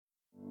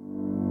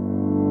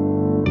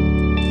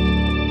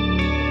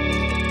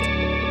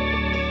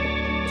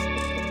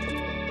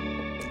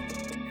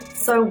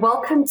So,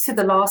 welcome to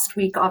the last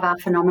week of our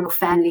Phenomenal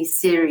Family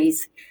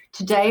series.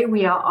 Today,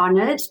 we are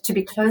honored to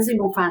be closing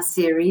off our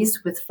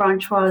series with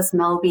Francoise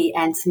Melby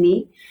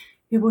Anthony,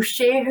 who will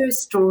share her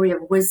story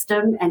of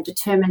wisdom and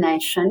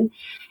determination,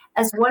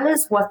 as well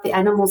as what the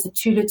animals at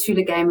Tula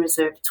Tula Game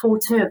Reserve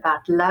taught her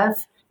about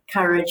love,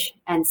 courage,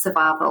 and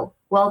survival.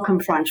 Welcome,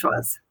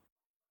 Francoise.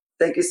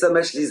 Thank you so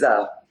much,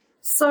 Lisa.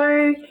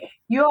 So,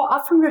 you are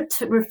often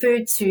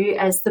referred to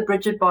as the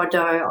Brigitte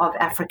Bardot of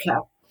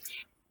Africa.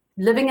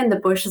 Living in the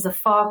bush is a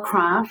far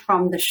cry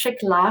from the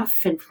chic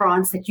life in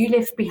France that you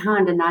left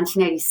behind in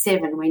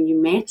 1987 when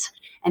you met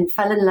and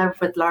fell in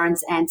love with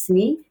Lawrence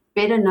Anthony,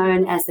 better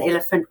known as the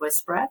Elephant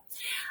Whisperer.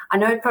 I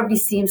know it probably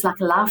seems like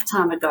a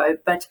lifetime ago,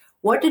 but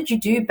what did you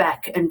do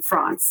back in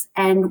France?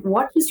 And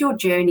what was your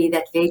journey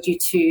that led you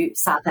to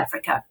South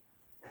Africa?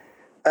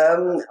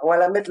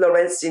 Well, I met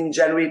Lawrence in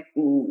January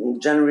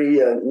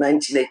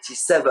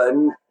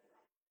 1987.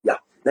 Yeah,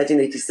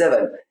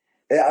 1987.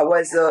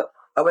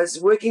 I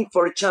was working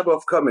for a chamber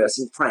of commerce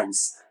in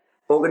France,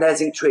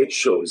 organizing trade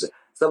shows.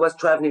 So I was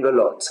traveling a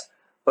lot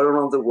all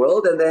around the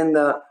world. And then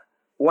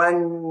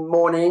one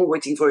morning,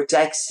 waiting for a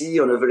taxi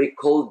on a very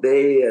cold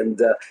day and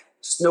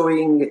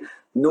snowing,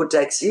 no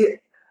taxi,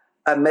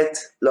 I met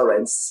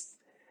Lawrence.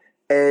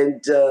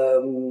 And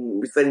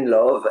we fell in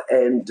love.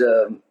 And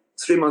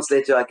 3 months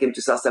later, I came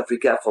to South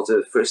Africa for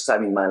the first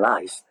time in my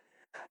life.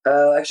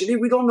 Actually,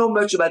 we don't know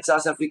much about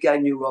South Africa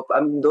and Europe. I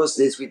mean, those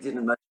days we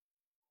didn't much.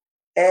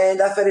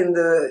 And I fell in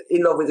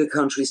love with the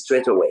country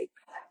straight away.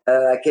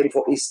 I came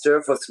for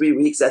Easter for 3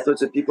 weeks. I thought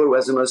the people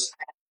were the most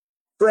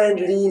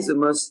friendly, the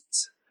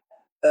most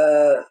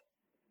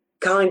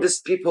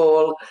kindest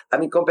people. I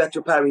mean, compared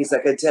to Paris, I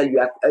can tell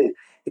you,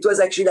 it was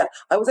actually that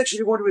I was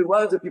actually wondering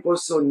why are the people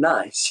so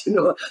nice, you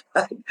know?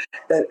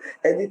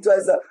 And it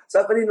was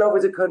so I fell in love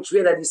with the country,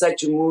 and I decided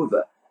to move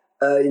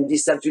in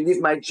this time to leave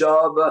my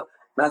job,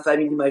 my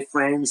family, my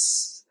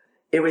friends,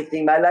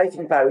 everything, my life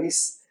in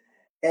Paris.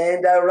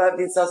 And I arrived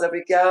in South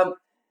Africa,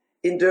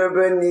 in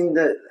Durban, in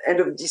the end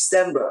of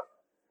December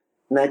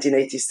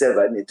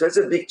 1987. It was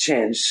a big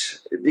change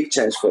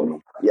for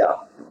me. Yeah.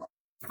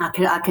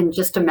 I can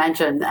just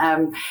imagine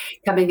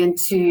coming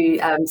into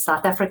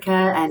South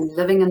Africa and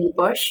living in the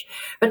bush.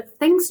 But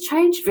things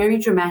changed very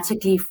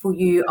dramatically for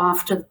you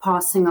after the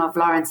passing of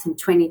Lawrence in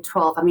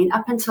 2012. I mean,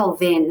 up until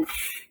then,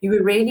 you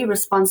were really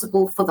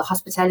responsible for the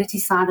hospitality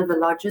side of the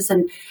lodges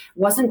and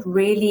wasn't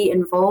really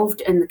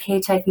involved in the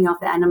caretaking of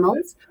the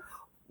animals.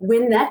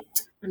 When that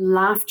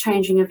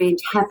life-changing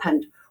event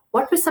happened,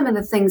 what were some of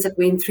the things that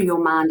went through your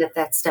mind at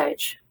that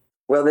stage?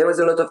 Well, there was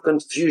a lot of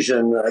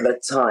confusion at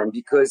that time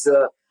because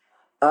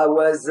I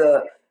was,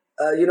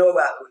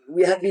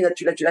 we had been at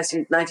Tula Tula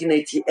since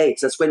 1988.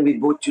 That's when we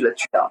bought Tula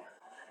Tula.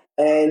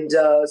 And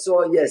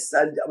so, yes,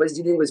 I was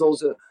dealing with all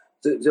the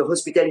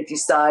hospitality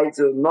side,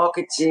 the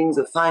marketing,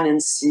 the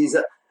finances.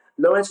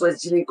 Lawrence was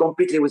dealing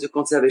completely with the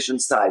conservation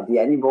side, the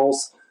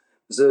animals,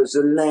 the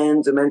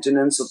land, the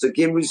maintenance of the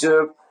game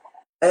reserve.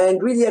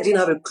 And really, I didn't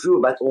have a clue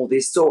about all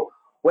this. So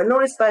when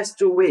Lawrence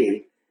passed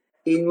away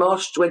in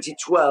March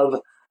 2012,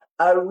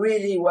 I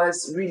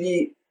was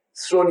really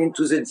thrown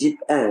into the deep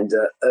end,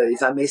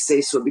 if I may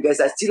say so, because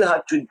I still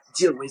had to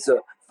deal with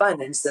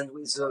finance and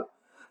with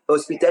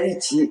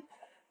hospitality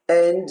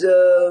and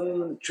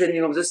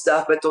training of the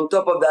staff. But on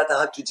top of that, I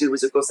had to deal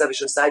with the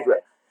conservation side.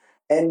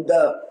 And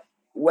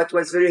what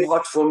was very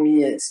hard for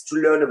me is to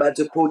learn about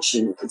the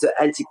poaching, the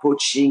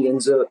anti-poaching,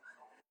 and the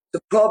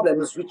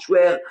problems which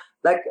were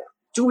like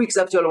 2 weeks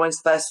after Lawrence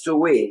passed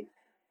away.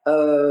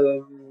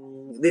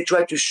 They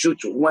tried to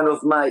shoot one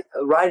of my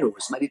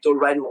rhinos, my little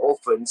rhino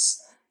orphans,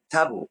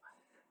 Tabo.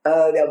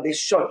 They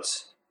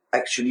shot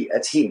actually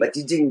at him, but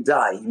he didn't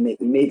die. He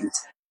made it.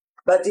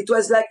 But it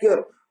was like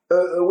a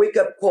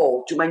wake-up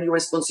call to my new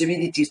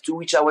responsibilities, to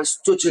which I was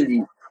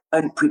totally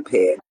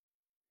unprepared.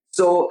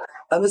 So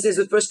I must say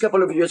the first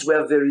couple of years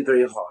were very,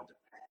 very hard.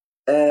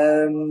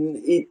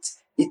 It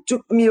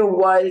took me a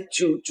while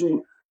to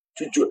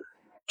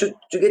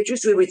get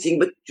used to everything,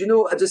 but you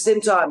know, at the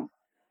same time,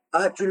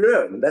 I had to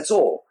learn. That's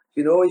all.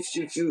 You know, if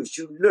you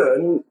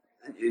learn,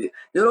 you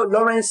know,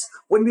 Lawrence,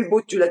 when we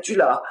bought Tula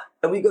Tula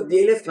and we got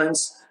the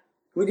elephants,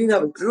 we didn't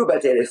have a clue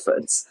about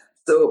elephants.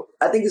 So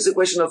I think it's a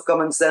question of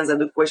common sense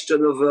and a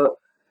question of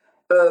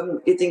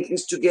getting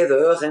things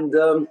together. And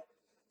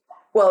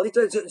well,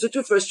 the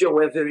 2 first years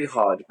were very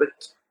hard,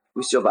 but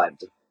we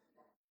survived.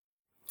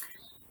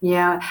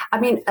 Yeah, I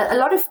mean, a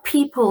lot of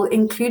people,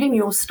 including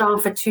your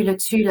staff at Tula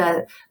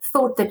Tula,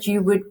 thought that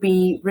you would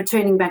be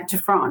returning back to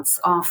France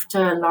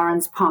after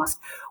Lawrence passed.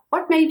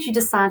 What made you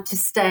decide to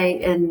stay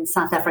in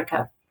South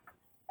Africa?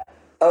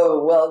 Oh,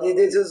 well,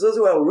 those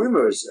were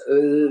rumors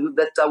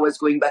that I was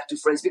going back to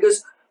France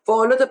because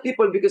for a lot of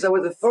people, because I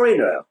was a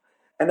foreigner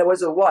and I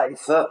was a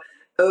wife, the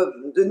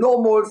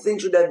normal thing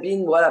should have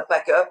been, well, I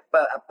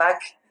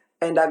pack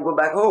and I go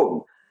back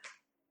home.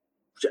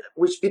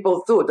 Which people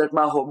thought that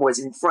my home was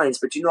in France.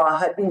 But, you know, I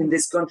had been in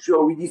this country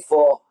already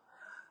for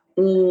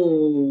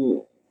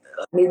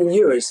many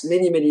years,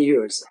 many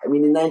years. I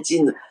mean, in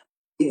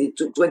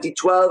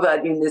 2012, I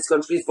had been in this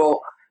country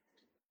for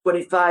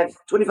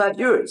 25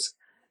 years.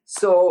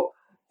 So,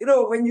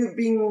 when you've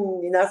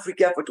been in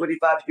Africa for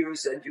 25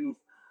 years and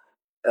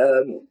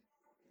um,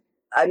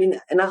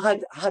 and I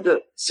had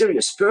a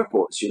serious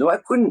purpose. I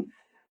couldn't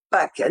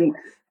pack and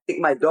take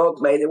my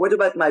dogs, what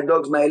about my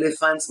dogs, my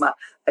elephants, my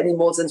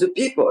animals, and the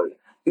people?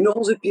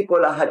 All the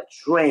people I had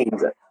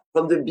trained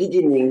from the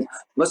beginning.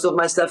 Most of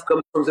my staff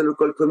comes from the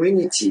local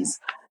communities,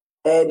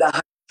 and I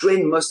have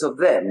trained most of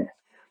them,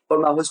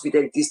 all my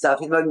hospitality staff.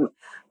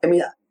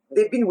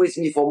 They've been with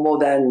me for more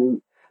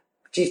than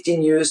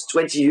 15 years,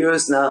 20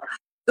 years now.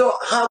 So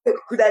how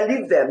could I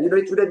leave them? It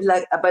would have been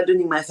like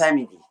abandoning my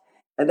family.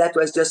 And that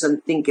was just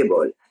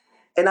unthinkable.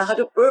 And I had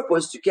a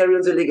purpose to carry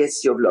on the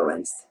legacy of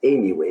Lawrence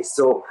anyway.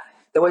 So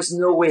there was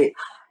no way.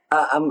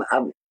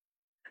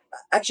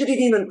 Actually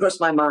didn't even cross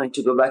my mind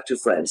to go back to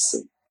France.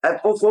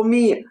 For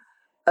me,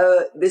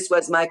 this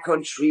was my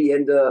country,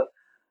 and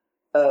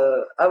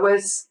I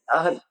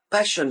had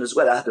passion as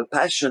well. I had a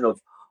passion of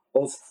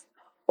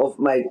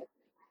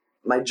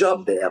my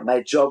job there.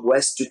 My job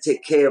was to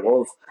take care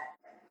of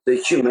the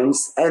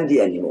humans and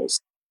the animals.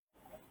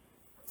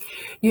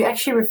 You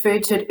actually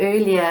referred to it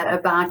earlier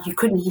about you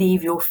couldn't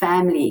leave your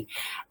family.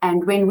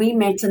 And when we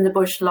met in the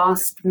bush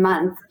last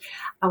month,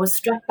 I was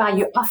struck by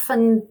you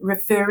often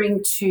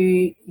referring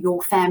to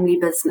your family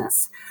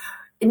business.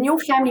 In your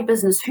family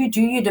business, who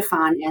do you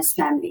define as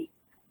family?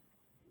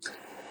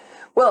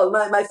 Well,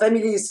 my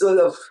family is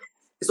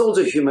it's all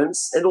the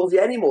humans and all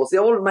the animals.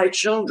 They're all my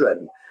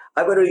children.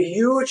 I've got a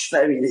huge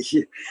family.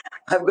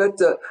 I've got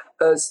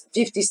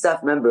 50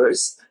 staff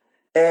members,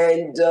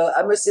 and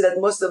I must say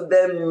that most of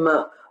them,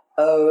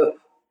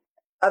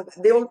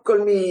 they all call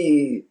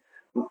me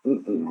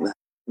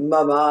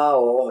mama,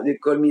 or they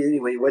call me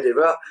anyway,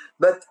 whatever.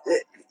 But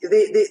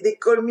they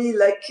call me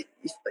like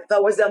if I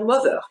was their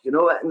mother,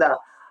 And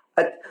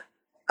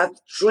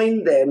I've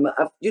trained them.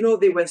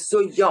 They were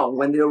so young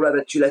when they were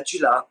at Tula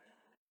Tula,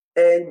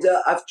 and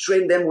I've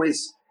trained them with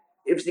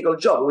every single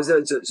job. It was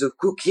the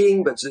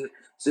cooking, but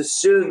the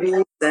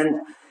service,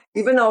 and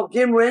even our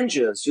game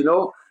rangers.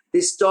 They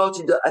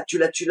started at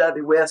Tula Tula.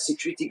 They were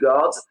security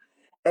guards,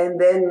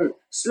 and then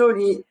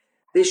slowly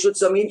they showed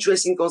some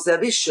interest in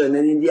conservation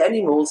and in the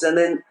animals, and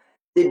then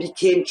they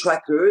became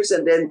trackers,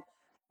 and then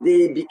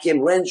they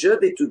became ranger.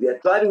 They took their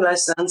driving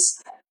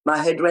license. My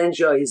head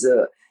ranger is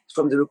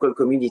from the local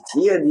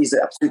community, and he's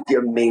absolutely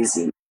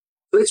amazing.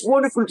 So it's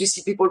wonderful to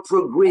see people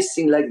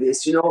progressing like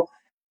this.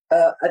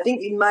 I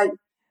think in my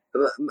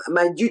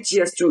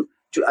duty is to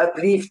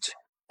uplift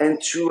and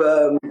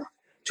to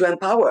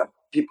empower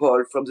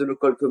people from the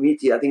local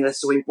community. I think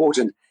that's so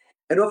important.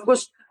 And of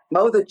course,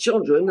 my other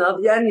children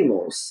are the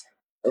animals.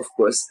 Of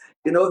course,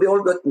 they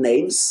all got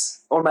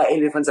names. All my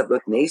elephants have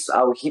got names.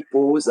 Our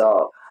hippos,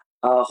 our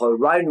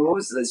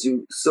rhinos, as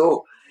you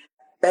saw.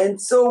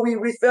 And so we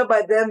refer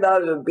by them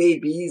as the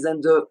babies,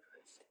 and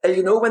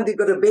when they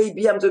got a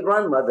baby, I'm the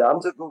grandmother, I'm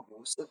the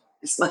go-go. So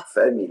it's my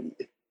family.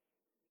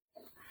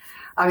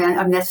 I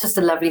mean, that's just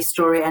a lovely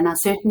story. And I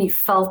certainly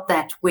felt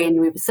that when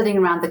we were sitting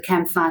around the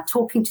campfire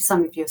talking to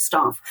some of your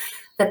staff,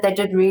 that they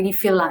did really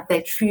feel like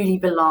they truly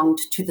belonged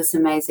to this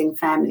amazing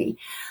family.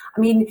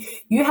 I mean,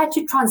 you had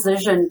to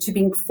transition to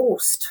being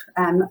forced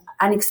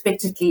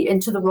unexpectedly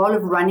into the role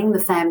of running the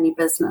family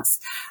business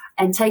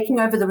and taking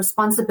over the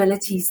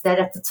responsibilities that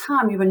at the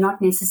time you were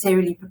not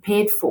necessarily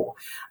prepared for.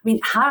 I mean,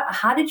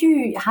 how did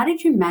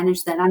you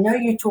manage that? I know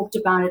you talked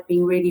about it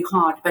being really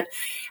hard, but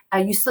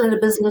you still had a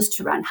business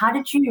to run. How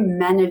did you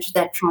manage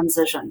that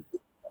transition?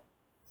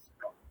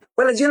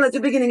 Well, as at the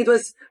beginning, it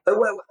was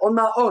on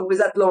my own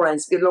without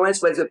Lawrence. Because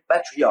Lawrence was a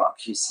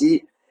patriarch, you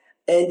see,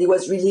 and he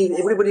was really,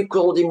 everybody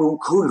called him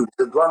Unkulu,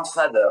 the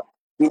grandfather.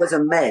 He was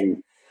a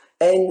man.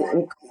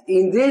 And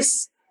in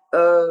this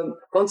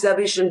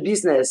conservation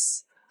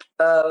business,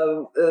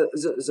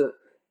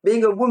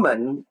 being a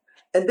woman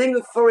and being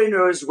a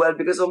foreigner as well,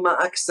 because of my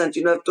accent,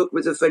 I've talked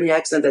with a funny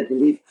accent, I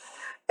believe.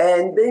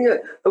 And being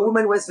a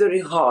woman was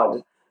very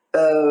hard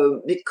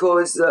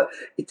because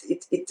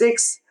it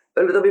takes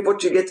a little bit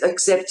to get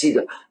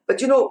accepted. But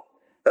so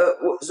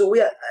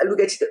I look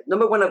at it.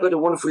 Number one, I've got a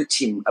wonderful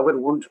team. I've got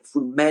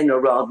wonderful men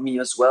around me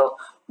as well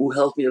who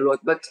help me a lot.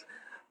 But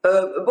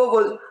above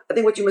all, I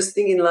think what you must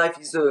think in life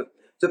is the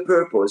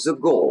purpose, the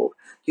goal.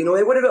 And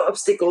whatever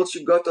obstacles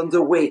you got on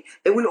the way,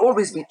 there will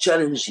always be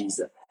challenges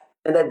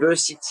and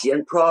adversity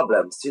and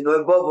problems.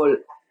 Above all,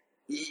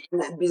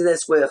 in a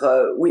business where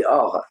we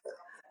are,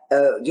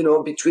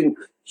 between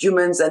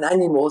humans and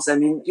animals,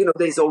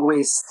 there's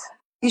always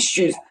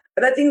issues.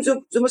 But I think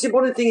the most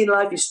important thing in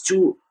life is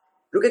to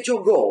look at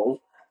your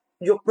goal,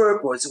 your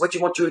purpose, what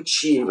you want to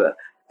achieve,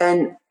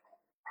 and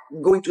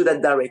go into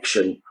that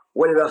direction,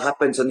 whatever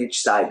happens on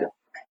each side.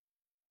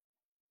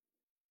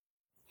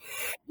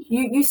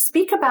 You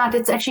speak about,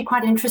 it's actually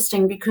quite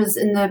interesting because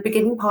in the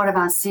beginning part of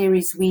our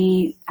series,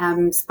 we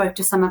spoke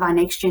to some of our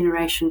next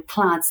generation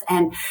clients,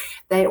 and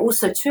they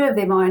also, two of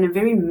them are in a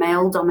very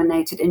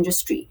male-dominated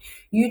industry.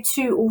 You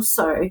two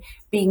also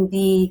being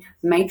the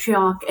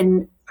matriarch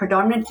and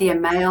predominantly a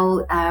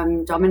male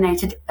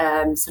dominated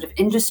sort of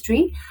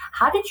industry.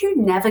 How did you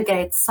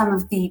navigate some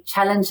of the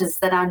challenges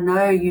that I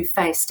know you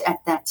faced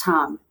at that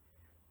time?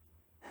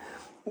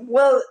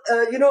 Well,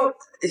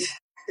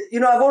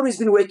 I've always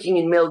been working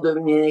in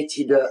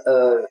male-dominated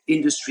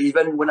industry.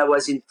 Even when I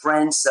was in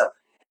France,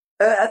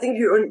 I think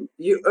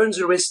you earn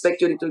the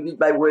respect a little bit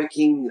by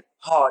working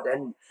hard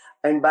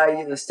and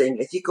by staying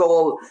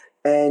ethical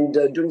and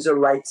doing the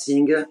right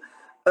thing,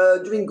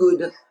 doing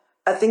good.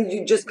 I think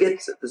you just get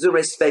the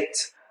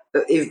respect.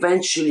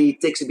 Eventually,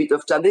 it takes a bit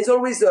of time. There's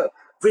always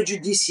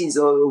prejudices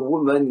of a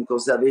woman in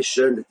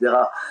conservation,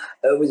 etc.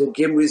 With a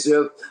game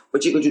reserve,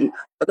 what you're going to do.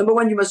 But number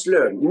one, you must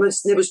learn. You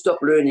must never stop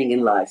learning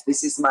in life.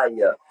 This is my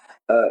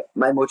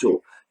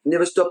motto.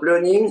 Never stop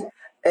learning,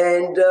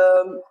 and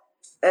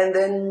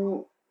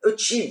then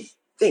achieve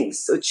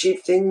things.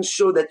 Achieve things.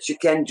 Show that you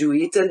can do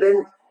it, and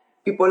then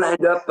people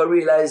end up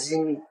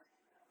realizing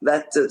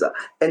that.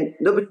 And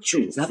number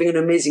two, is having an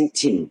amazing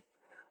team.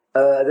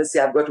 Let's say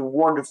I've got a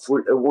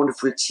wonderful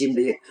team.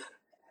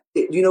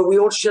 We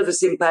all share the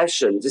same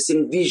passion, the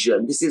same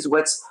vision. This is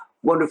what's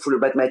wonderful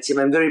about my team.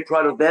 I'm very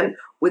proud of them.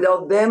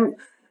 Without them,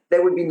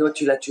 there would be no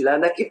Tula Tula.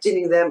 And I keep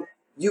telling them,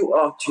 you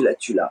are Tula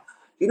Tula.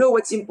 You know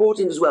what's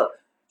important as well?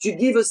 To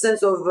give a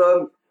sense of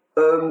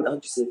how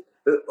to say,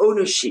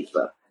 ownership.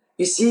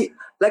 You see,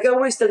 like I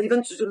always tell,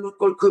 even to the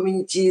local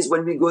communities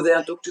when we go there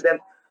and talk to them,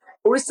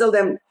 I always tell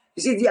them,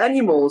 you see, the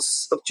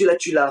animals of Tula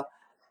Tula,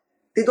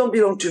 they don't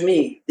belong to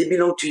me. They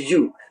belong to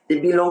you. They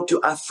belong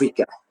to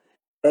Africa.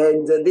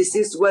 And this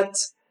is what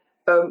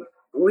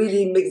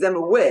really makes them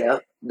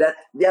aware that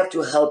they have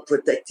to help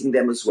protecting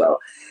them as well,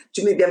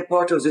 to make them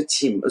part of the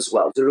team as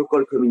well, the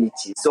local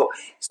community. So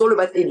it's all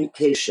about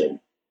education.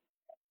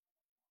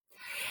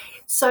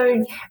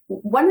 So,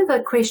 one of the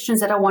questions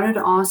that I wanted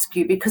to ask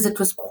you, because it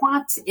was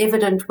quite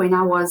evident when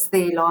I was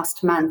there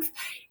last month,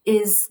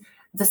 is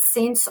the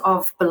sense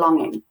of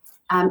belonging.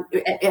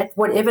 At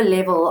whatever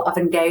level of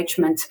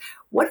engagement,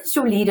 what is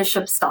your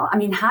leadership style? I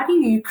mean, how do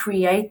you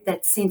create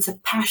that sense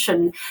of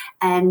passion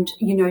and,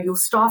 your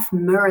staff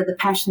mirror the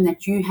passion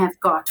that you have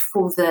got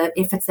for the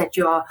efforts that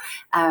you are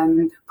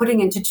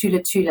putting into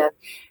Tula Tula?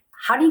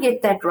 How do you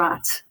get that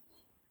right?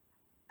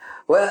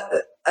 Well,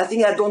 I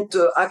think I don't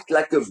act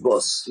like a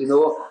boss.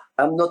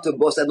 I'm not a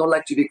boss. I don't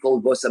like to be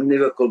called boss. I'm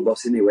never called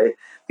boss anyway.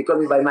 They call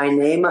me by my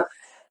name.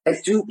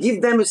 And to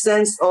give them a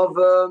sense of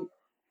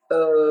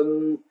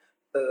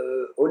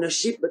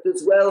ownership, but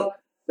as well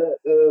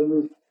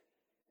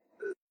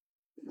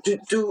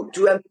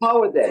to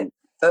empower them,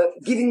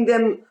 giving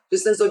them the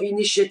sense of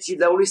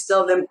initiative. I always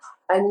tell them,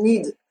 I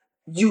need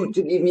you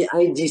to give me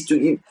ideas, to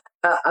give.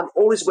 I'm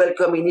always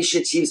welcome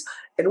initiatives.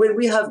 And when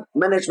we have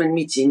management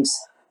meetings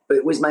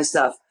with my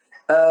staff,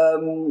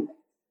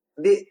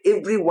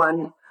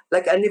 everyone,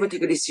 like I never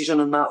take a decision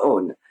on my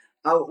own.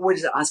 I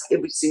always ask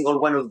every single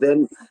one of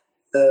them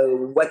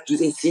what do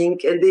they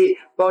think, and they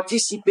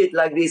participate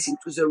like this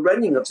into the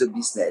running of the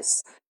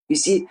business. You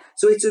see,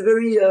 so it's a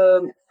very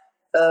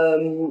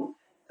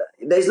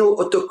there's no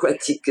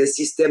autocratic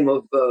system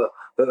of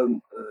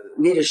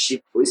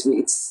leadership with me.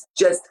 It's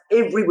just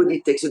everybody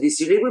takes a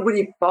decision,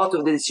 everybody part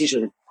of the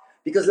decision,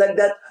 because like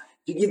that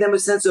you give them a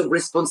sense of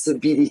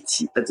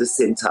responsibility at the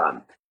same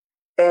time,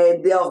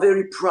 and they are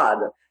very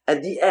proud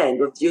at the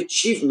end of the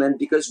achievement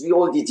because we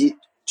all did it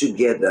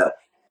together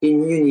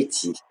in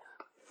unity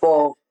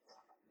for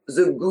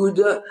the good,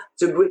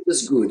 the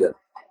greatest good.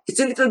 It's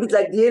a little bit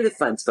like the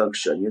elephant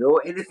function,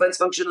 elephants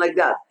function like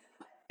that.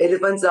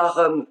 Elephants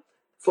are,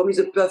 for me,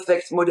 the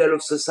perfect model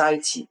of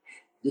society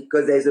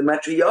because there's a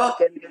matriarch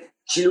and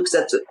she looks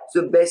at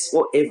the best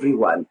for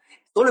everyone.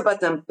 It's all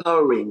about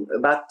empowering,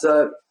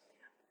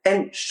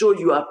 and show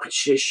your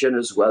appreciation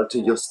as well to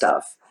your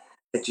staff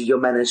and to your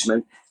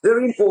management.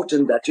 Very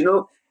important that,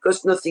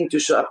 costs nothing to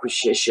show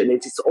appreciation.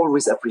 It is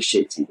always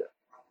appreciated.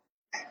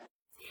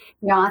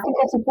 Yeah, I think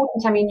that's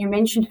important. I mean, you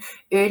mentioned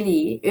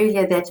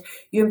earlier that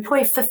you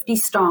employ 50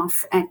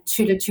 staff at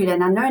Tula Tula,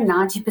 and I know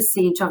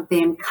 90% of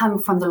them come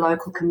from the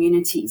local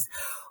communities.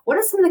 What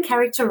are some of the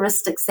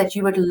characteristics that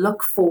you would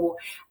look for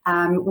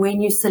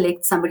when you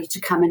select somebody to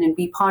come in and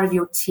be part of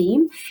your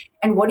team?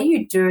 And what are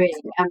you doing?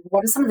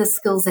 What are some of the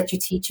skills that you're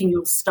teaching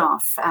your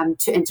staff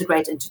to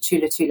integrate into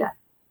Tula Tula?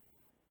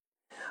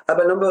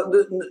 But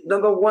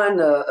number one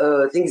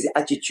thing is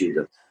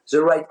attitude,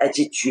 the right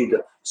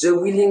attitude, the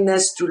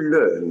willingness to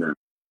learn.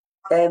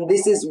 And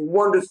this is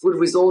wonderful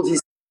with all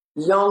these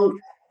young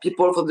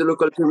people from the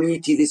local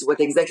community. This is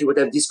exactly what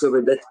I've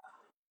discovered,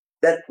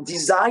 that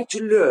desire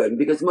to learn,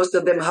 because most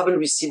of them haven't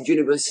received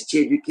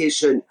university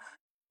education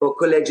or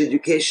college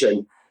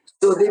education.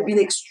 So they've been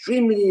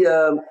extremely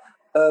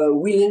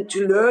willing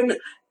to learn,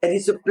 and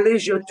it's a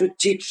pleasure to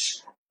teach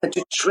and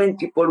to train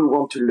people who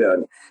want to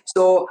learn.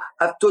 So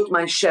I've taught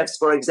my chefs,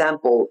 for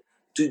example,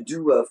 to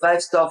do a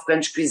 5-star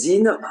French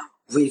cuisine,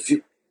 if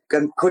you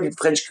can call it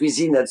French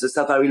cuisine, at the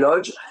Safari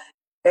Lodge.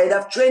 And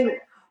I've trained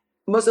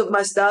most of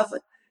my staff,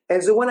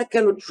 and the one I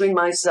cannot train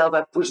myself,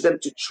 I push them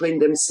to train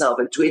themselves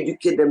and to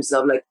educate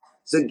themselves like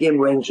the game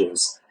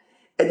rangers.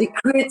 And it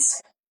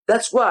creates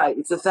That's why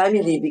it's a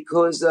family,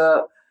 because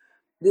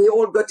they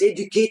all got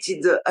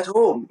educated at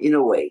home in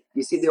a way.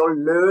 You see, they all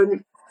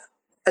learn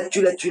at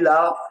Tula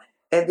Tula,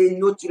 and they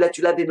know Tula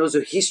Tula, they know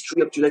the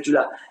history of Tula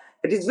Tula.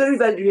 And it's very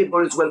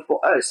valuable as well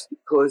for us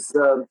because,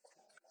 a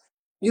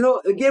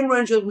game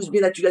ranger who's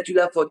been at Tula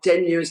Tula for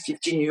 10 years,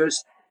 15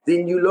 years,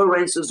 they knew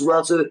Lawrence as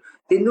well, so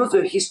they know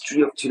the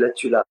history of Tula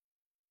Tula.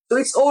 So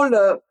it's all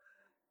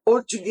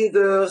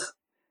together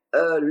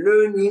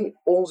learning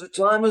all the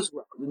time as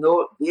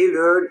well. They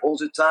learn all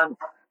the time,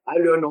 I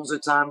learn all the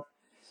time.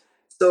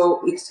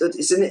 So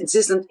it's an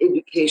incessant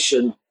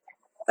education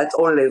at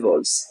all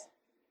levels.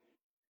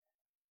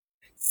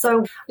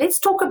 So let's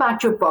talk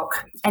about your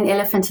book, An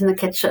Elephant in the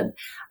Kitchen.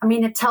 I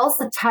mean, it tells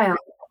the tale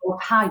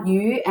of how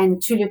you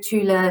and Tula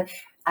Tula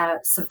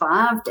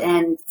survived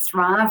and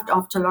thrived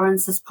after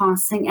Lawrence's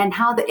passing, and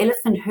how the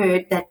elephant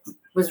herd that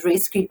was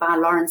rescued by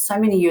Lawrence so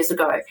many years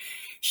ago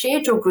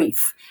shared your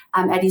grief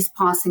at his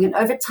passing, and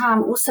over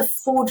time also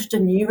forged a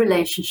new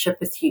relationship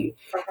with you.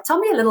 Tell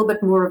me a little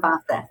bit more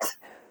about that.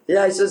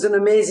 Yeah, it's just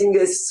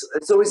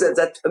it's always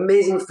that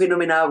amazing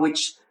phenomena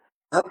which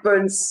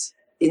happens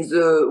in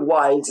the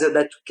wild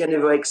that we can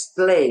never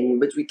explain,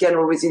 but we can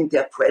always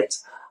interpret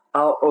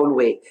our own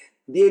way.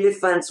 The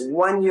elephants,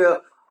 1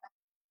 year,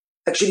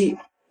 actually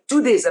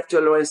 2 days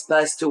after Lawrence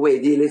passed away,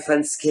 the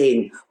elephants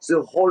came,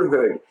 the whole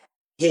herd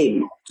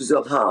came to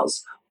the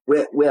house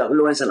where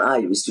Lawrence and I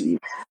used to live.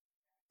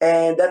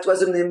 And that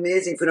was an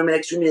amazing phenomenon,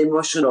 extremely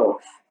emotional.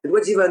 It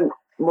was even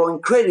more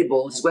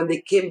incredible is when they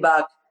came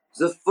back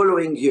the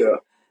following year,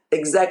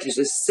 exactly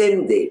the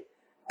same day,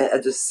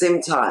 at the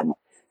same time,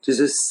 to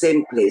the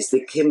same place.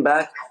 They came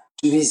back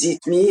to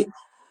visit me.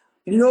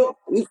 We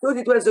thought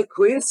it was a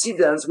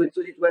coincidence. We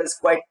thought it was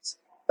quite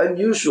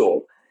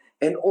unusual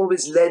and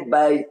always led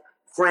by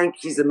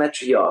Frankie, the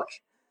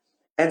matriarch.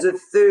 And the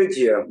third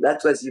year,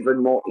 that was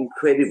even more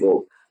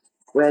incredible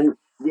when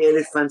the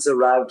elephants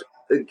arrived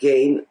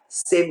again,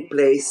 same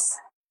place,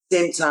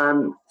 same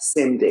time,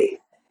 same day.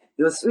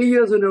 3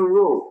 years in a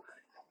row.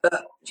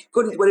 You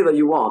call it whatever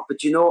you want, but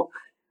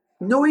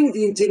knowing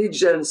the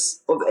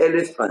intelligence of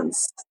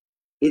elephants,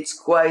 it's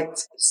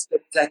quite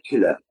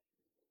spectacular.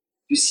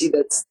 You see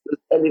that the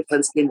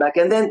elephants came back,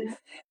 and then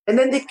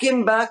they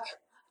came back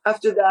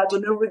after that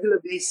on a regular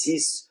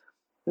basis,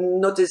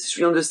 not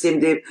necessarily on the same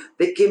day.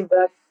 They came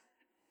back,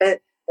 and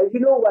you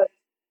know what?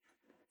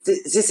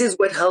 This is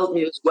what helped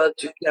me as well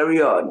to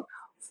carry on.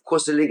 Of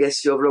course, the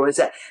legacy of Lawrence.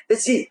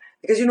 Let's see,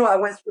 because I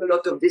went through a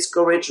lot of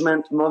discouraging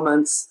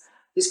moments,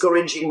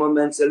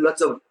 a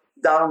lot of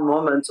down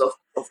moments, of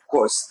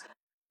course.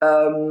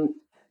 And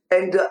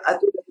I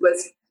thought that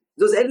was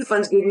those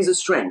elephants gave me the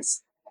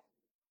strength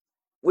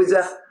with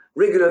their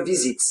regular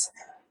visits.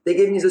 They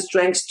gave me the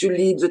strength to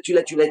lead the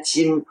Tula Tula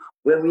team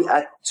where we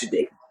are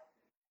today.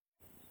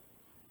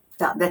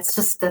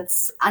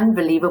 That's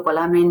unbelievable.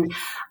 I mean,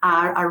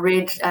 I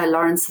read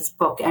Lawrence's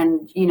book,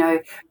 and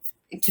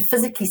to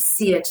physically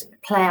see it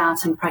play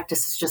out in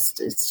practice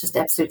it's just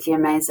absolutely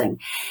amazing.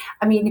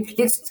 I mean,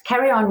 let's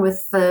carry on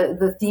with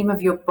the theme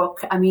of your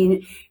book. I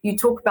mean, you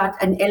talk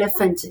about an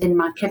elephant in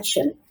my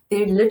kitchen.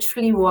 There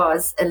literally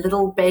was a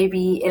little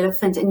baby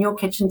elephant in your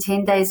kitchen,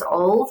 10 days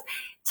old.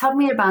 Tell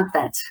me about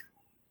that.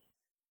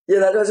 Yeah,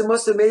 that was the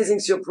most amazing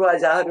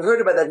surprise. I had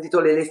heard about that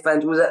little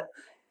elephant.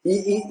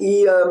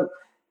 He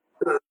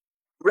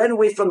ran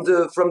away from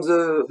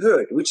the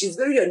herd, which is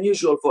very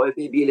unusual for a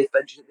baby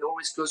elephant. They're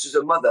always close to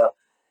the mother.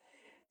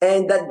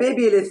 And that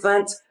baby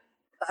elephant,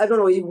 I don't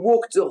know, he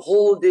walked the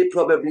whole day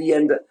probably.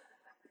 And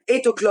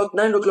 8 o'clock,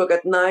 9 o'clock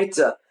at night,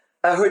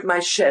 I heard my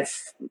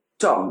chef,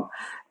 Tom,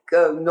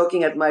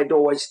 knocking at my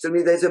door. She told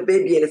me there's a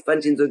baby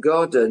elephant in the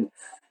garden.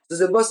 So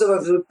the boss of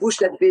us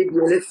pushed that baby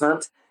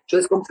elephant. She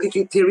was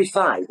completely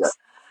terrified.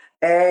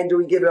 And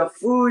we gave her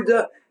food.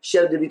 She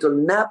had a little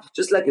nap,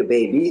 just like a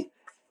baby.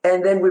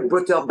 And then we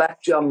brought her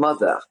back to her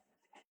mother.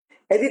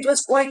 And it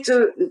was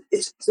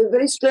it's a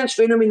very strange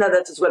phenomenon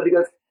that as well,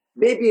 because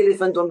baby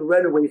elephants don't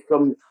run away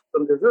from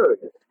the herd,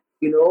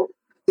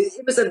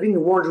 She must have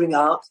been wandering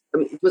out. I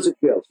mean, it was a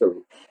girl, sorry.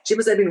 She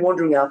must have been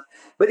wandering out.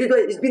 But it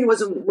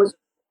was an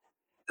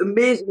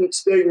amazing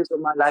experience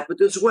of my life,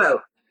 but as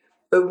well,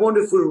 a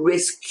wonderful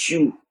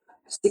rescue,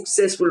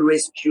 successful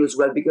rescue as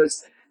well,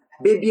 because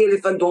baby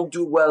elephant don't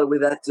do well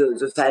without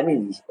the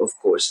family, of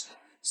course.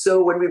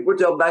 So when we brought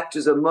her back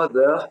to the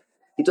mother,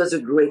 it was a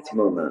great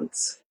moment.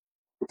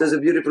 It was a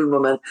beautiful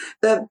moment.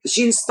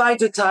 She inspired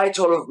the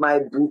title of my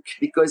book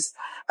because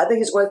I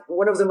think it's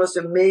one of the most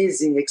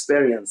amazing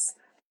experiences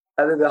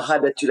I've ever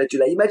had at Tula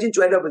Tula. Imagine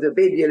to end up with a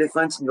baby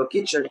elephant in your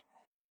kitchen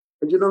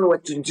and you don't know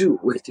what to do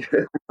with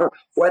it.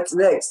 What's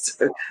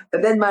next?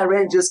 And then my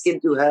rangers came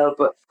to help,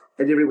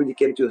 and everybody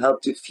came to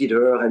help to feed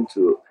her and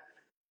to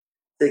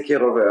take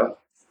care of her.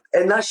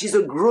 And now she's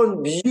a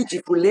grown,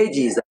 beautiful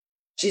lady.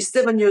 She's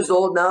 7 years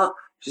old now.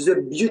 She's a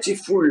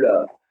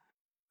beautiful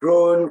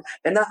grown.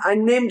 And I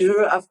named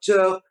her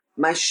after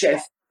my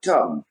chef,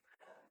 Tom,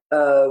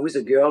 who's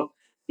a girl,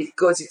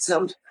 because it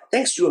sounds,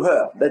 thanks to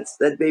her,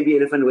 that baby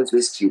elephant was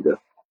rescued.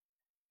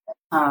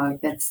 Oh,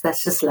 that's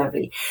just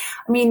lovely.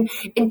 I mean,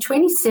 in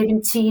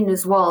 2017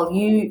 as well,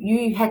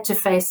 you had to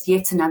face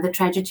yet another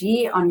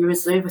tragedy on your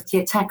reserve with the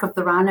attack of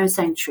the rhino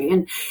sanctuary.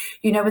 And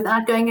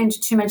without going into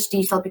too much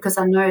detail, because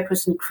I know it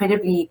was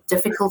incredibly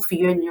difficult for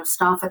you and your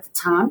staff at the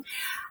time,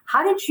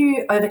 how did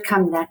you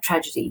overcome that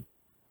tragedy?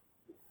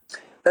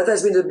 That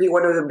has been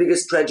one of the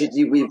biggest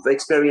tragedy we've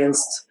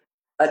experienced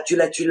at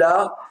Tula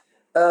Tula.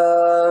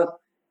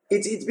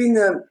 It's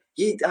been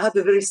it had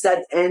a very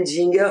sad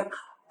ending.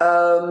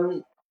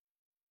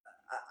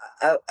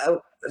 I, I,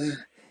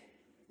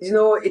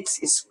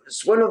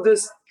 it's one of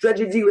those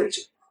tragedy which,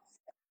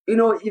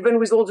 even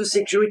with all the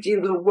security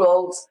in the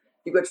world,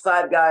 you got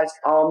five guys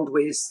armed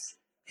with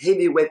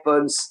heavy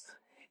weapons.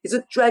 It's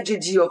a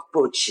tragedy of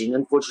poaching.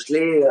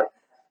 Unfortunately,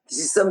 this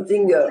is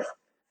something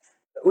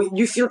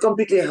you feel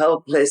completely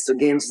helpless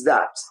against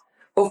that.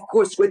 Of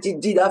course, what it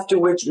did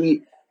afterwards,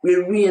 we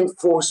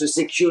reinforced the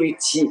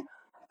security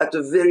at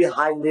a very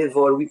high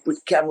level. We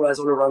put cameras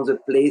all around the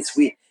place.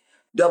 We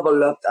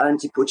doubled up the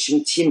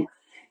anti-poaching team.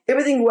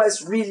 Everything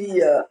was really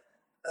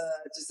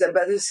but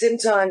at the same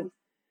time,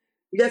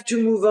 we have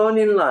to move on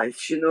in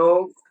life.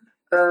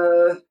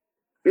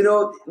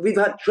 We've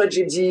had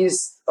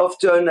tragedies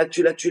often at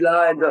Tula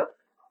Tula, and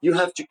you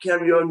have to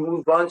carry on,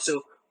 move on.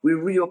 So we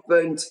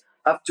reopened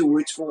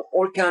afterwards for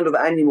all kind of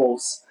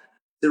animals,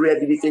 the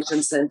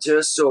rehabilitation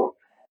center. So,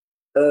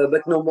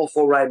 but no more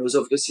for rhinos.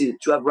 Obviously,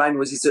 to have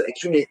rhinos is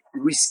extremely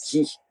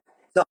risky. It's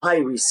a high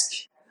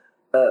risk.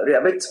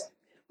 But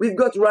we've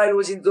got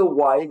rhinos in the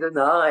wild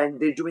now, and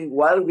they're doing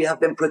well. We have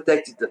them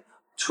protected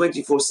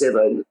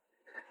 24/7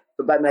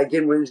 by my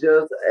game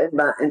rangers and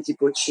my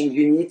anti-poaching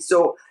unit.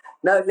 So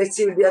now let's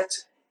say that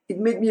it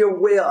made me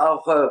aware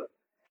of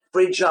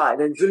fragile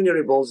and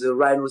vulnerable the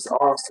rhinos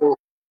are. So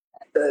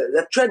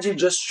that tragedy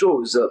just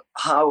shows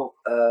how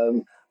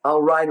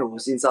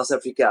rhinos in South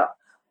Africa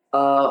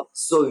are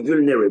so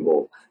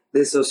vulnerable.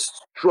 They're so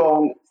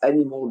strong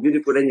animal,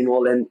 beautiful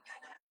animal, and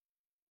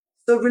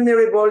so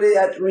vulnerably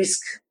at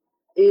risk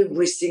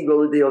every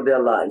single day of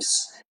their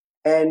lives,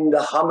 and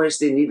how much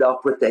they need our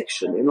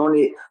protection. And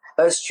only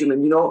us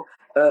humans,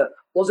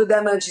 all the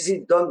damage is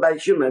done by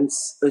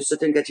humans, a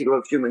certain category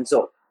of humans.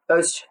 So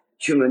us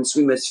humans,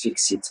 we must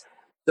fix it.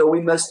 So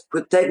we must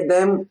protect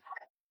them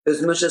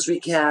as much as we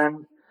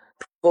can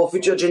for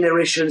future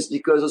generations,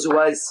 because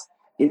otherwise,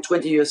 in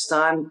 20 years'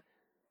 time,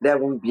 there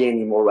won't be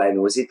any more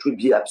rhinos. It would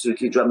be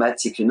absolutely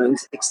dramatic.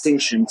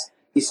 Extinction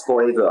is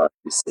forever,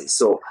 we say.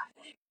 So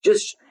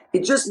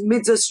it just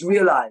makes us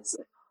realize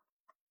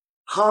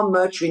how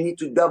much we need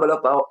to double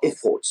up our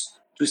efforts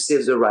to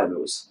save the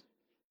rhinos.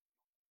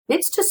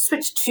 Let's just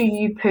switch to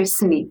you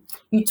personally.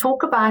 You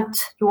talk about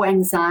your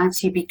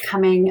anxiety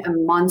becoming a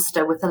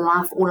monster with a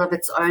life all of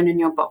its own in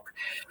your book.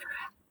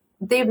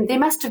 There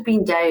must have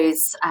been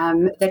days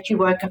that you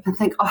woke up and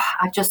think, oh,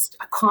 I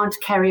can't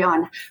carry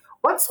on.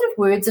 What sort of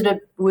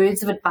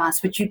words of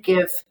advice would you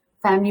give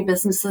family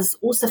businesses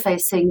also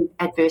facing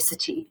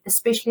adversity,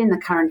 especially in the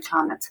current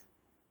climate?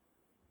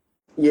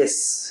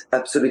 Yes,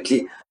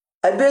 absolutely.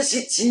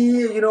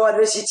 Adversity.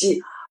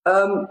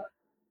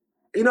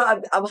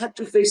 I've had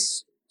to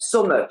face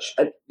so much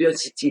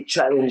adversity,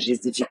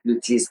 challenges,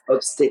 difficulties,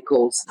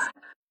 obstacles.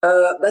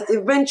 But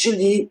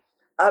eventually,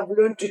 I've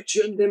learned to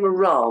turn them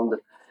around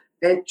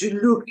and to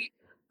look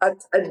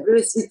at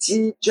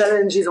adversity,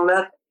 challenges on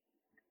that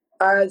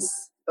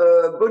as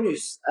a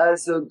bonus,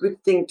 as a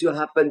good thing to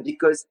happen,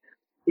 because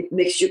it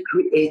makes you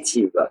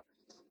creative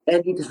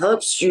and it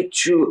helps you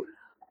to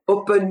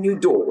open new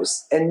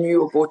doors and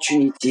new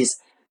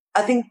opportunities.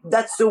 I think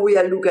that's the way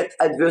I look at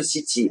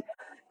adversity.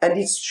 And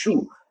it's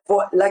true.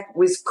 For like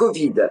with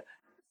COVID,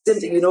 same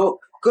thing,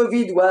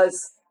 COVID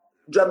was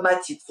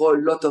dramatic for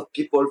a lot of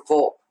people,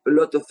 for a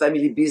lot of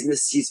family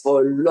businesses,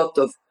 for a lot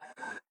of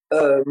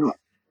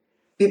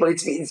people.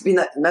 It's been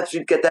an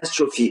absolute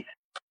catastrophe.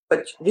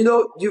 But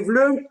we've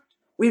learned,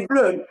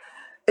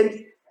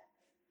 and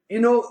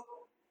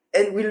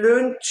and we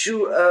learn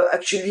to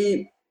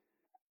actually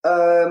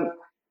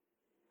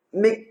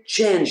make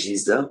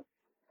changes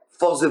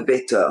for the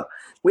better.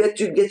 We had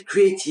to get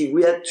creative.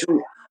 We had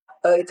to.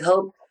 It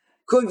helped.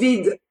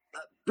 COVID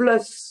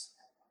plus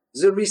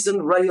the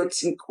recent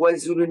riots in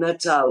KwaZulu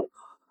Natal.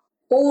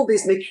 All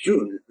this makes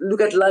you look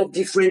at life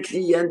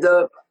differently, and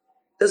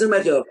doesn't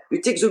matter.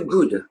 You take the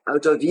good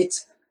out of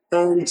it,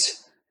 and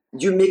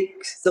you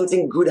make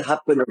something good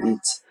happen of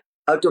it.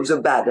 Out of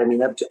the bad, I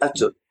mean, out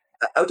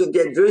of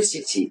the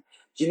adversity,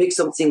 you make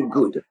something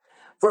good.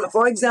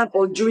 For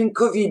example, during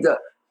COVID,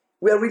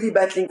 we are really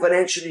battling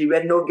financially. We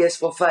had no guests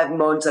for 5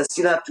 months. I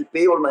still have to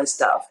pay all my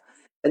staff.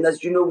 And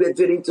as you know, we had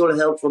very little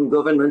help from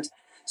government.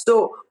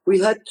 So we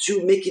had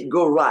to make it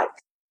go right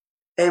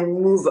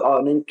and move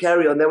on and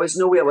carry on. There was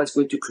no way I was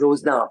going to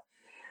close down.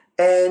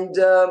 And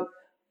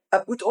I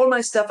put all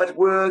my staff at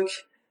work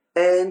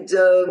and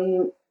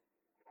to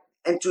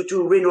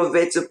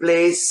renovate the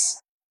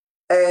place.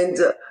 And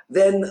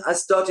then I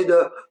started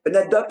an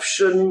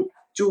adoption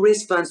to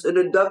raise funds, an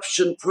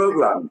adoption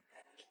program.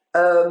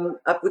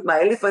 I put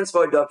my elephants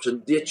for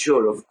adoption,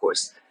 virtual, of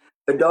course.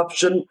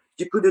 Adoption,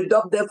 You could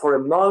adopt them for a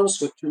month,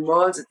 for 2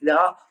 months,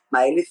 etc.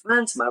 My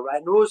elephants, my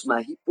rhinos,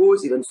 my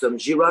hippos, even some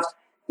giraffes,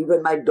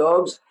 even my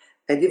dogs,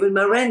 and even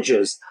my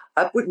rangers.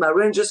 I put my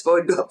rangers for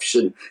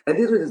adoption. And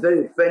this was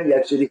very funny,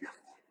 actually.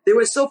 They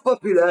were so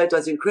popular, it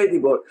was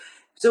incredible.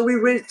 So we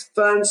raised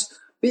funds.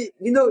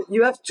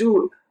 You have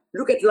to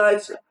look at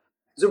life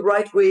the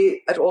right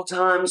way at all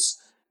times.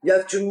 You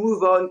have to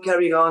move on,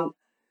 carry on.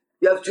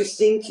 You have to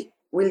think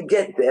we'll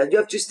get there. You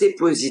have to stay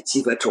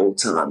positive at all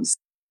times.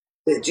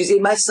 You see,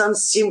 my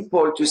sounds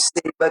simple to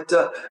say, but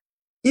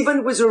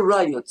even with the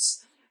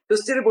riots,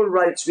 those terrible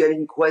riots we had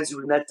in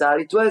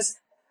KwaZulu-Natal, it was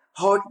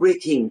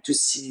heartbreaking to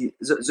see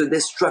the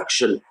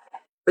destruction.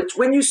 But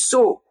when you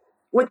saw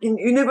what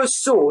you never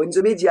saw in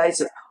the media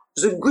is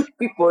the good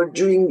people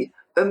doing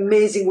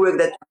amazing work,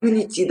 that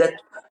unity, that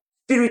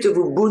spirit of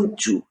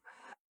Ubuntu,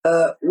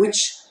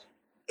 which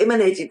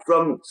emanated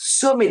from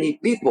so many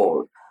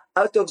people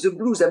out of the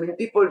blues. I mean,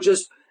 people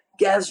just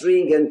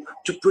gathering and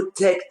to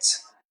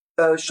protect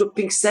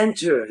shopping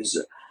centers.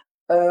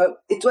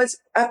 It was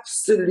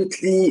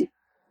absolutely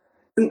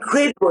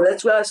incredible.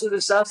 That's why I saw the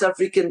South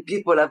African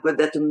people have got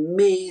that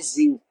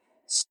amazing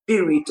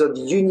spirit of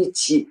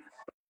unity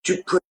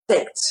to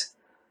protect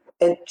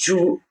and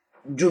to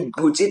do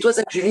good. It was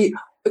actually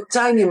a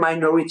tiny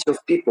minority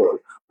of people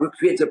who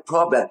create a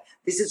problem.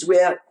 This is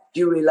where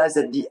you realize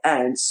at the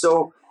end.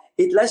 So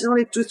it lasted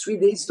only 2, 3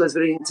 days. It was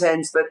very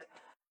intense, but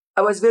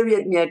I was very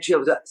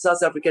admirative of the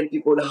South African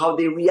people, how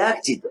they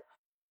reacted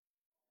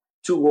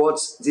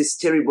towards this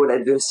terrible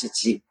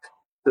adversity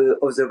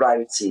of the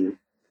rioting.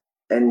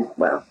 And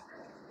well,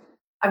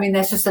 I mean,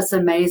 that's just this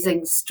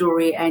amazing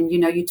story. And,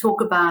 you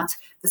talk about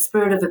the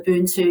spirit of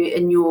Ubuntu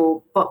in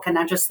your book. And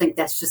I just think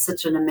that's just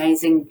such an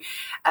amazing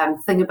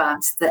thing about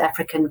the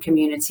African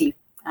community.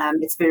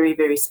 It's very,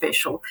 very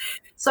special.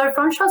 So,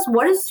 Francois,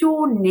 what is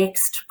your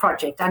next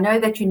project? I know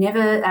that you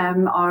never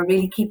are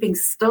really keeping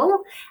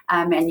still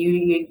and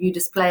you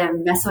display a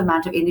massive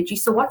amount of energy.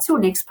 So what's your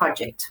next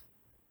project?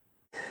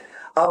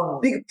 Our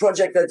big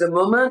project at the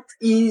moment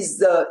is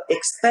the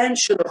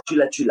expansion of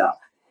Chula Chula.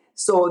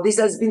 So this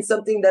has been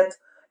something that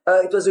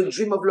it was a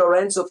dream of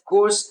Lawrence, of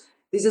course.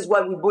 This is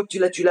why we bought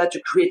Chula Chula, to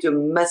create a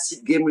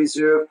massive game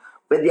reserve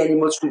where the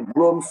animals could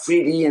roam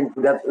freely and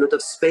could have a lot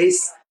of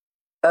space.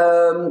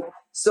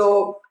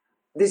 So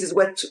this is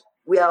what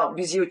we are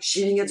busy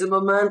achieving at the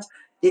moment,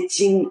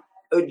 getting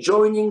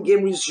adjoining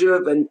game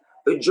reserve and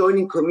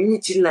adjoining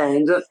community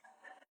land.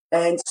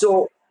 And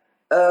so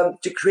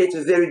to create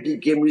a very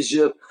big game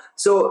reserve.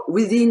 So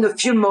within a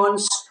few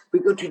months,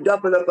 we're going to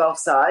double up our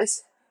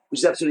size, which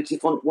is absolutely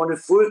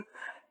wonderful.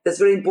 That's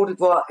very important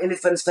for our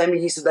elephants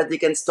family so that they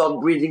can start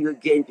breeding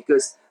again,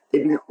 because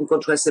they've been on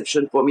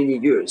contraception for many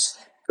years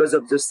because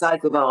of the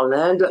size of our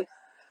land.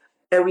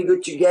 And we're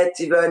going to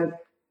get even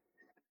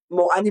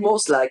more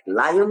animals like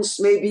lions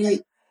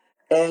maybe,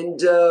 and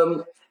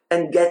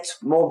get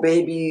more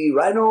baby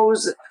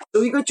rhinos.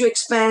 So we're going to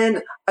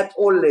expand at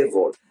all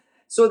levels.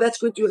 So that's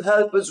going to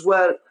help as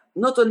well,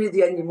 not only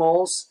the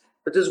animals,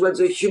 but as well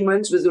the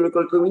humans with the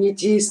local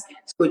communities.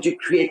 It's going to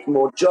create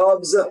more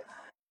jobs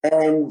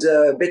and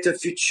a better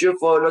future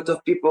for a lot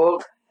of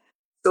people.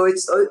 So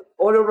it's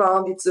all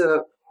around. It's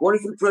a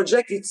wonderful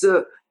project. It's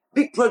a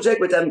big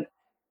project, but I'm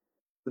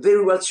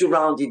very well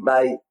surrounded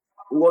by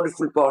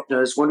wonderful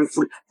partners,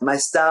 my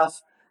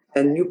staff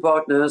and new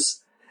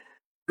partners,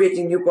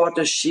 creating new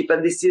partnership.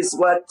 And this is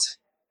what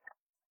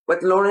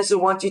Lawrence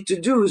wanted to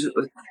do.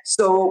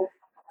 So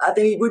I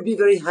think he would be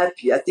very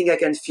happy. I think I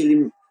can feel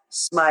him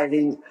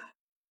smiling,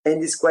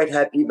 and he's quite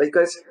happy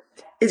because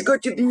it's going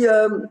to be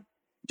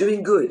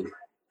doing good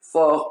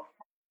for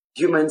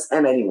humans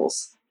and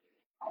animals.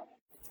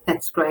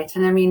 That's great.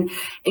 And I mean,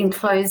 in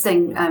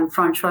closing,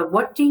 Francois,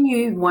 what do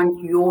you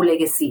want your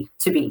legacy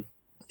to be?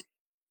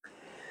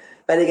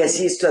 My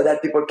legacy is to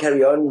that people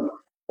carry on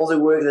all the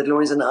work that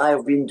Lawrence and I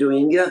have been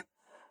doing,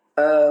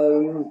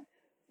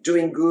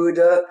 doing good,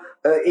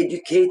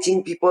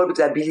 educating people,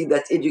 because I believe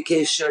that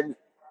education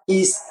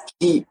is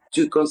key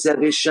to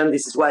conservation.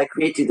 This is why I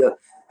created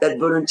that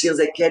Volunteers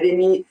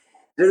Academy.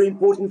 Very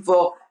important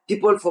for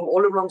people from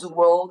all around the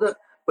world,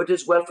 but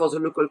as well for the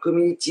local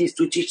communities,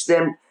 to teach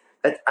them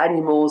that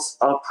animals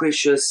are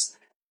precious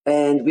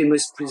and we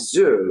must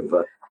preserve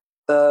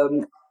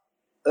the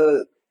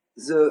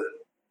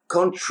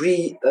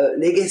country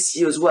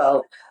legacy as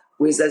well,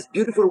 with that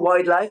beautiful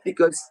wildlife,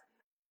 because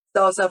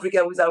South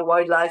Africa without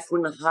wildlife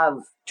wouldn't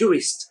have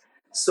tourists.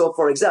 So,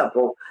 for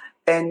example,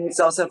 and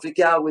South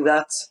Africa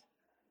without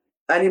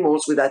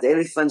animals, without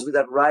elephants,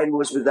 without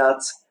rhinos,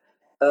 without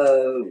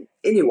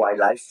any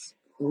wildlife,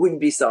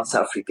 wouldn't be South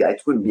Africa.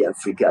 It wouldn't be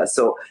Africa.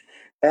 So,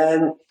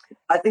 and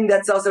I think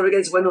that South Africa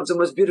is one of the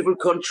most beautiful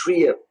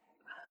countries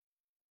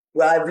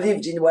where I've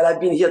lived in. Well,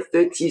 I've been here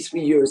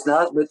 33 years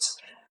now, but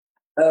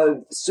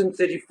soon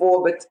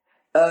 34. But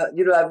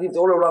I've lived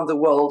all around the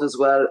world as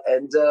well,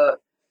 and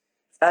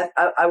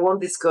I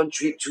want this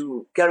country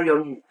to carry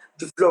on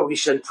to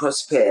flourish and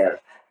prosper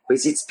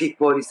with its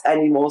people, its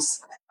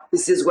animals.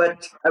 This is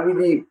what I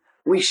really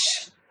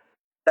wish,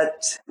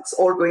 that it's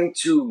all going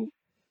to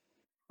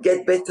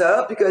get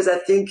better, because I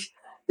think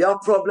there are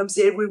problems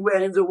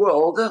everywhere in the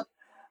world.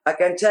 I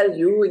can tell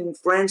you in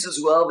France as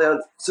well, there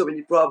are so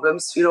many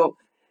problems.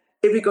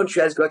 Every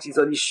country has got its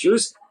own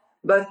issues,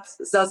 but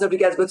South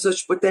Africa has got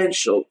such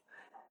potential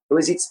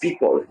with its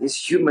people,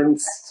 its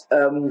humans,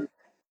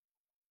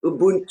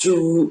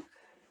 Ubuntu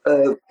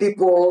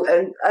people,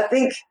 and I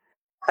think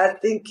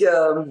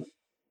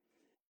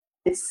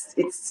it's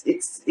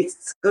a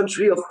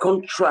country of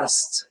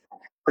contrast,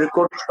 a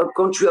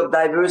country of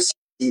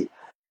diversity,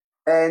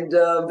 and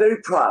very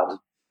proud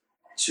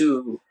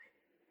to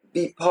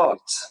be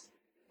part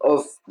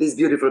of this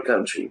beautiful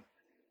country.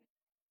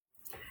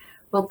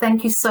 Well,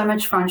 thank you so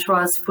much,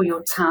 Francoise, for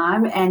your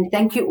time. And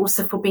thank you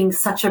also for being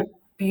such a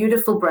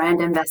beautiful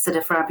brand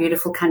ambassador for our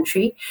beautiful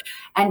country,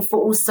 and for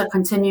also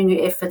continuing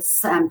your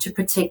efforts to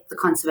protect the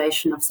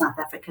conservation of South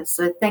Africa.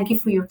 So thank you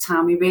for your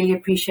time. We really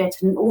appreciate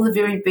it, and all the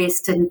very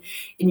best in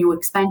your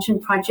expansion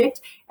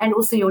project, and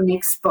also your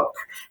next book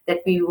that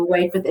we will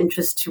wait with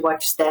interest to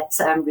watch that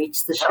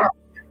reach the show.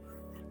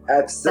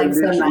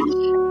 Absolutely. Thanks so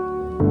much.